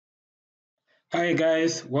Hi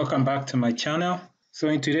guys, welcome back to my channel. So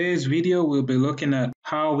in today's video, we'll be looking at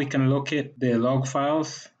how we can locate the log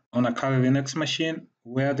files on a Kali Linux machine,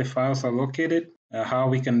 where the files are located, how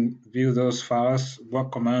we can view those files,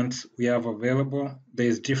 what commands we have available.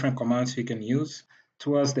 There's different commands you can use.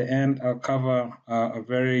 Towards the end, I'll cover a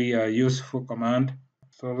very useful command.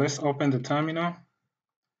 So let's open the terminal.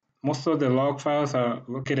 Most of the log files are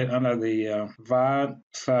located under the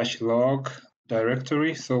var/log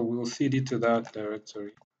directory, so we'll cd to that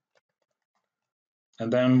directory.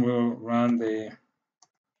 And then we'll run the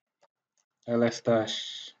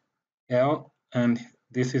ls-l, and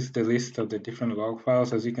this is the list of the different log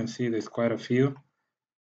files. As you can see, there's quite a few.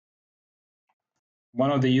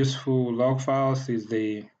 One of the useful log files is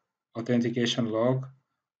the authentication log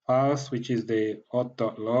files, which is the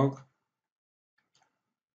auth.log.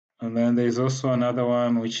 And then there's also another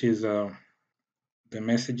one, which is the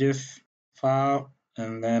messages file,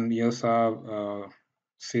 and then you also have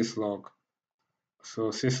syslog. So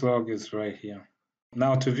syslog is right here.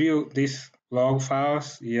 Now to view these log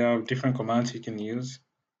files, you have different commands you can use.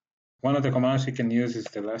 One of the commands you can use is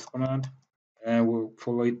the ls command, and we'll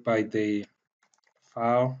follow it by the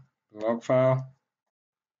file, the log file.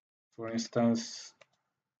 For instance,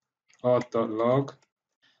 auth.log,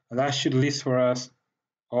 and that should list for us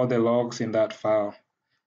all the logs in that file.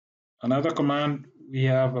 Another command we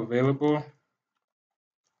have available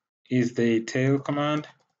is the tail command.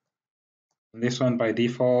 And this one by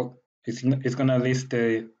default it's going to list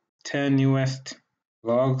the 10 newest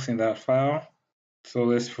logs in that file. So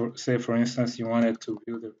let's say, for instance, you wanted to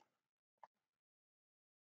view the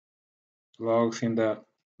logs in the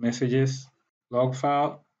messages log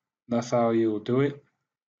file. That's how you do it.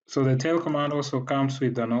 So the tail command also comes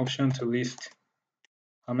with an option to list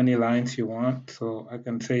how many lines you want. So I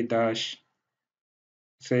can say dash,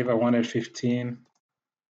 say if I wanted 15,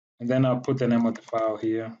 and then I'll put the name of the file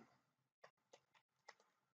here.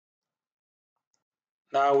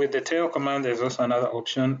 Now with the tail command, there's also another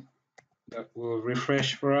option that will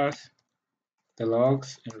refresh for us the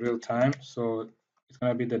logs in real time. So it's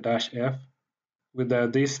going to be the -f. With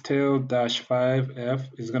this tail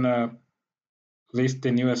 -5f is going to list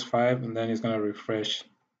the newest 5, and then it's going to refresh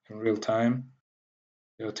in real time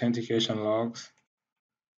the authentication logs.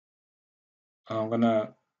 I'm going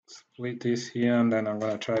to split this here, and then I'm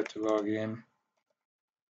going to try to log in.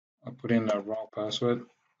 I'll put in the wrong password,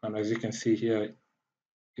 and as you can see here,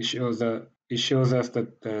 it shows us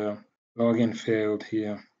that the login failed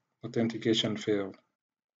here, authentication failed.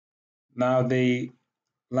 Now the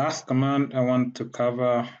last command I want to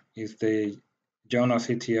cover is the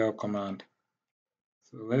journalctl command.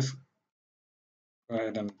 So let's go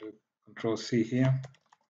ahead and do Control-C here.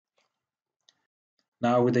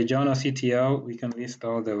 Now with the journalctl, we can list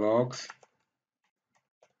all the logs.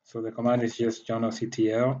 So the command is just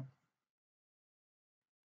journalctl,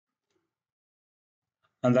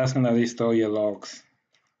 and that's going to list all your logs.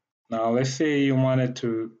 Now let's say you wanted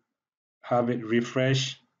to have it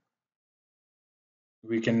refresh.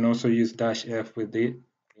 We can also use -f with it.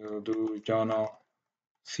 We'll do journalctl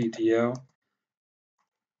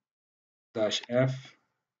 -f,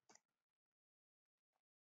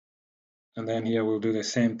 and then here we'll do the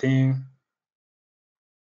same thing.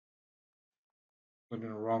 Put in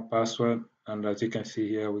the wrong password, and as you can see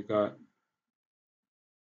here, we got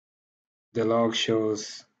the log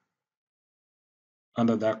shows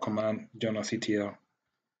under that command journalctl.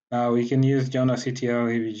 Now we can use journalctl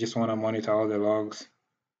if you just want to monitor all the logs.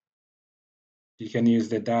 You can use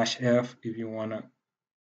the -f if you want to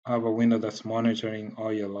have a window that's monitoring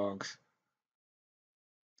all your logs.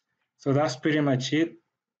 So that's pretty much it.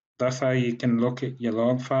 That's how you can locate your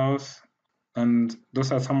log files, and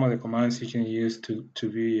those are some of the commands you can use to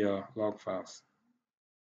view your log files.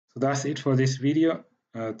 So that's it for this video.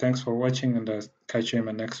 Thanks for watching, and I'll catch you in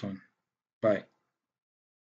my next one. Bye.